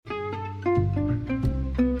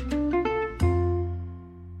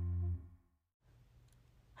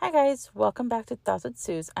guys, welcome back to Thoughts with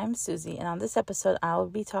Suze. I'm Susie, and on this episode, I will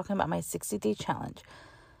be talking about my 60-day challenge.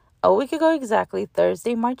 A week ago exactly,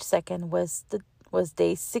 Thursday, March 2nd, was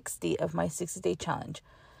day 60 of my 60-day challenge,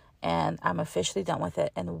 and I'm officially done with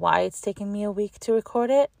it. And why it's taken me a week to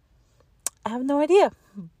record it, I have no idea,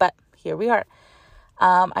 but here we are.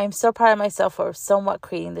 I'm so proud of myself for somewhat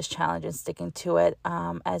creating this challenge and sticking to it.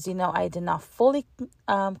 As you know, I did not fully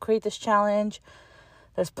create this challenge.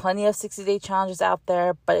 There's plenty of 60-day challenges out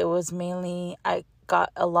there, but it was mainly, I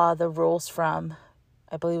got a lot of the rules from,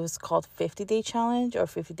 I believe it was called 50-day challenge or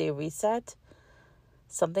 50-day reset,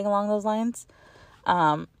 something along those lines.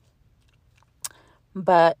 But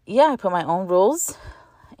yeah, I put my own rules,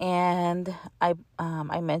 and I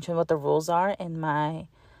mentioned what the rules are in my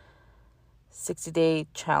 60-day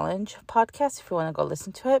challenge podcast if you want to go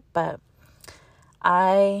listen to it. But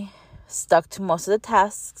I stuck to most of the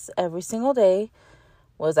tasks every single day.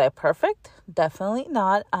 Was I perfect? Definitely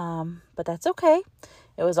not. But that's okay.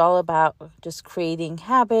 It was all about just creating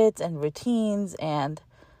habits and routines, and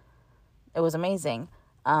it was amazing.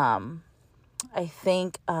 I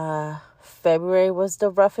think February was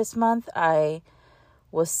the roughest month. I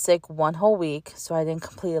was sick one whole week, so I didn't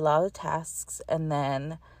complete a lot of the tasks. And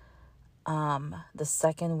then the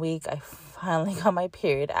second week, I finally got my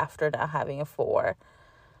period after not having it for,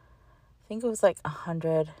 I think it was like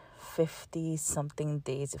 150 something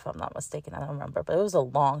days, if I'm not mistaken. I don't remember, but it was a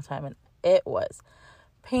long time, and it was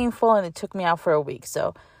painful, and it took me out for a week.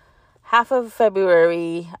 So half of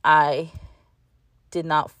February, I did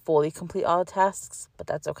not fully complete all the tasks, but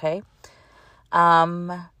that's okay.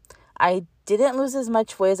 I didn't lose as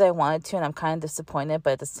much weight as I wanted to, and I'm kind of disappointed,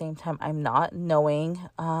 but at the same time, I'm not, knowing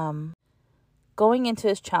going into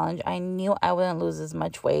this challenge, I knew I wouldn't lose as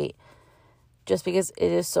much weight just because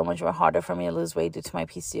it is so much more harder for me to lose weight due to my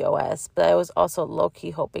PCOS. But I was also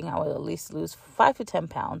low-key hoping I would at least lose 5 to 10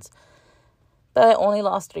 pounds. But I only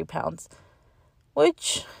lost 3 pounds,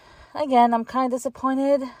 which, again, I'm kind of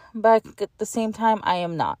disappointed, but at the same time, I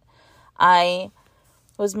am not. I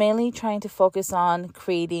was mainly trying to focus on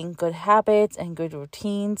creating good habits and good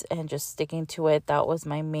routines and just sticking to it. That was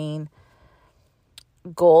my main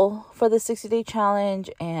goal for the 60-day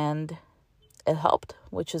challenge, and it helped,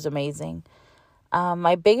 which is amazing.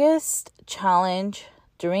 My biggest challenge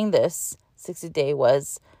during this 60-day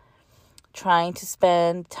was trying to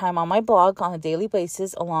spend time on my blog on a daily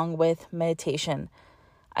basis along with meditation.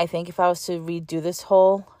 I think if I was to redo this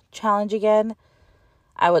whole challenge again,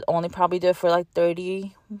 I would only probably do it for like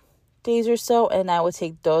 30 days or so, and I would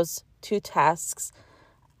take those 2 tasks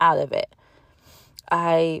out of it.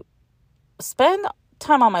 I spend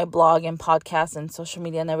time on my blog and podcasts and social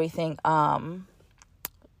media and everything,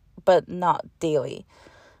 but not daily.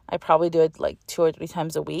 I probably do it like 2 or 3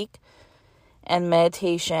 times a week. And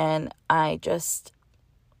meditation, I just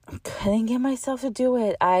couldn't get myself to do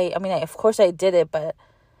it. I mean, of course I did it, but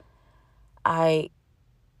my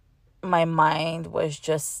mind was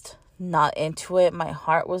just not into it. My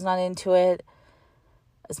heart was not into it.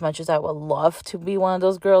 As much as I would love to be one of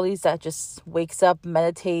those girlies that just wakes up,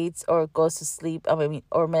 meditates, or goes to sleep.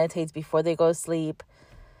 Or meditates before they go to sleep.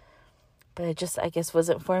 But it just, I guess,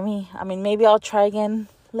 wasn't for me. I mean, maybe I'll try again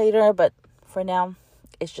later, but for now,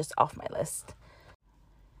 it's just off my list.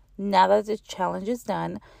 Now that the challenge is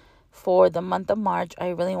done, for the month of March, I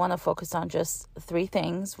really want to focus on just 3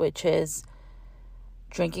 things, which is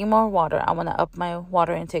drinking more water. I want to up my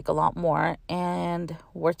water intake a lot more, and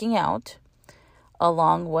working out,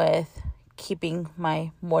 along with keeping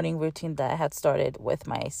my morning routine that I had started with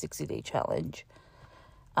my 60-day challenge.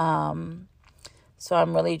 So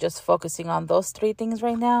I'm really just focusing on those 3 things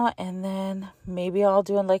right now, and then maybe I'll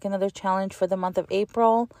do like another challenge for the month of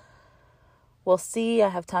April. We'll see. I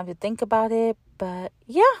have time to think about it, but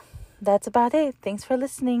yeah, that's about it. Thanks for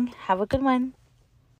listening. Have a good one.